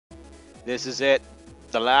This is it.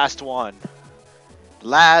 The last one.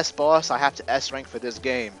 Last boss I have to S rank for this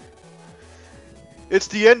game. It's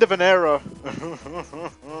the end of an era.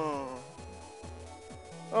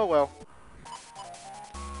 Oh well.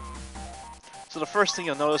 So the first thing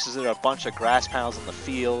you'll notice is there are a bunch of grass panels in the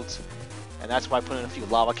field, and that's why I put in a few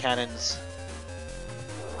lava cannons.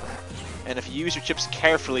 And if you use your chips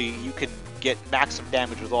carefully, you can get maximum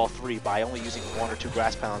damage with all three by only using 1 or 2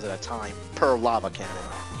 grass panels at a time per lava cannon,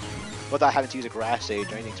 without having to use a grass sage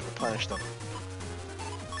or anything to replenish them.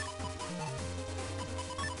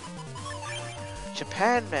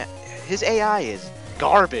 JapanMan, his AI is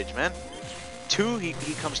garbage, man.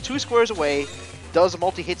 He comes 2 squares away, does a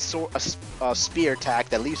multi-hit spear attack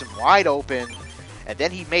that leaves him wide open, and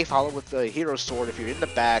then he may follow with the hero sword if you're in the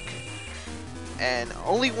back. And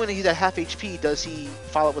only when he's at half HP does he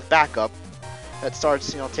follow with backup that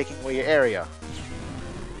starts, taking away your area.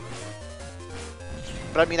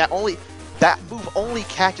 But I mean, that move only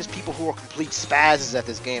catches people who are complete spazzes at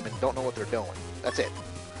this game and don't know what they're doing. That's it.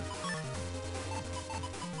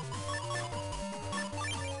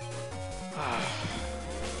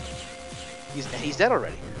 He's dead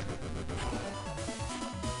already.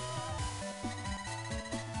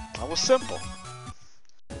 That was simple.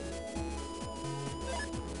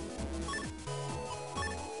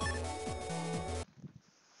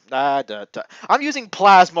 I'm using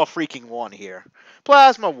Plasma freaking 1 here.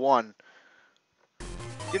 Plasma 1.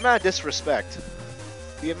 The amount of disrespect.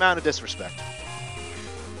 The amount of disrespect.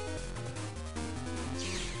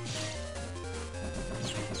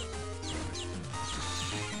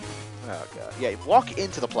 Oh god. Yeah, walk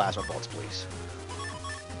into the plasma bolts, please.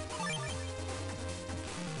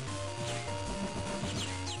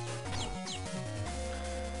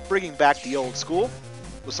 Bringing back the old school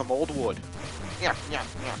with some old wood. Yeah.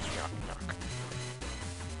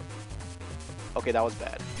 Okay, that was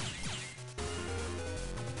bad.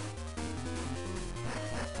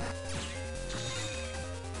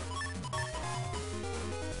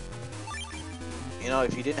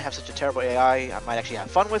 If you didn't have such a terrible AI, I might actually have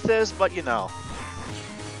fun with this, but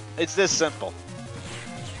it's this simple.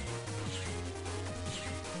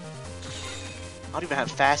 I don't even have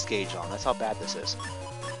fast gauge on, that's how bad this is.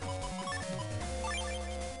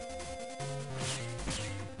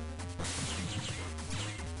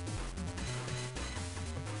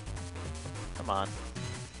 Come on.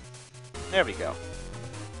 There we go.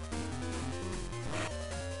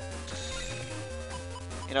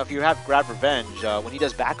 If you have Grab Revenge, when he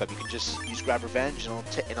does backup, you can just use Grab Revenge and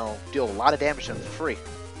it'll deal a lot of damage to him for free.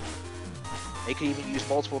 You can even use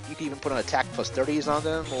multiple, you can even put an attack plus 30s on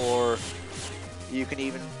them, or you can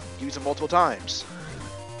even use them multiple times.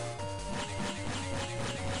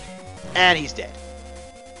 And he's dead.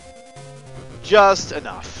 Just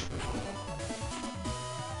enough.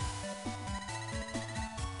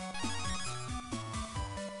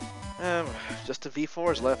 Just the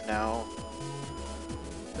V4s left now.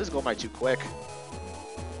 This is going by too quick.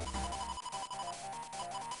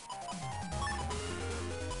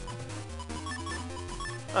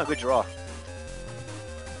 Oh, good draw.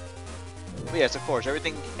 But yes, of course,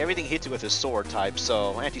 everything hits you with his sword type,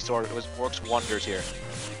 so anti-sword works wonders here.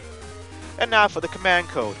 And now for the command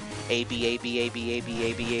code. A B A B A B A B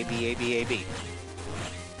A B A B A B A B.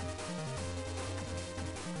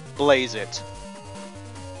 Blaze it.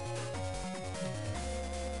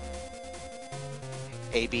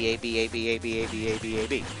 A B A B A B A B A B A B A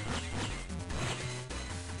B.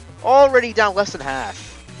 Already down less than half.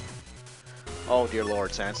 Oh dear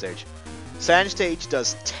lord, Sandstage. Sandstage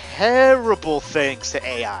does terrible things to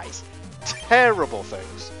AIs. Terrible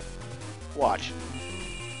things. Watch.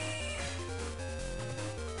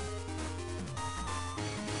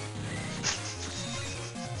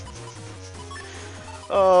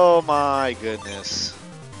 Oh my goodness.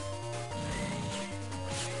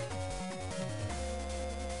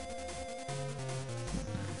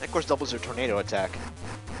 Of course, doubles their tornado attack.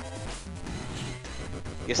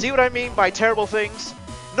 You see what I mean by terrible things?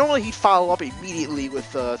 Normally he'd follow up immediately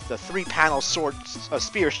with the 3-panel sword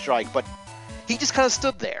spear strike, but he just kind of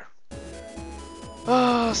stood there.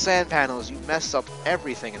 Ah, sand panels, you mess up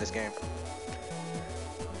everything in this game.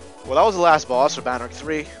 Well, that was the last boss for Banner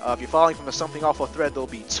 3. If you're following from the Something Awful thread, there'll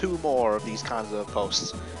be 2 more of these kinds of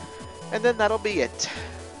posts. And then that'll be it.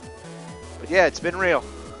 But yeah, it's been real.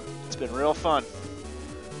 It's been real fun.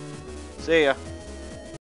 See ya.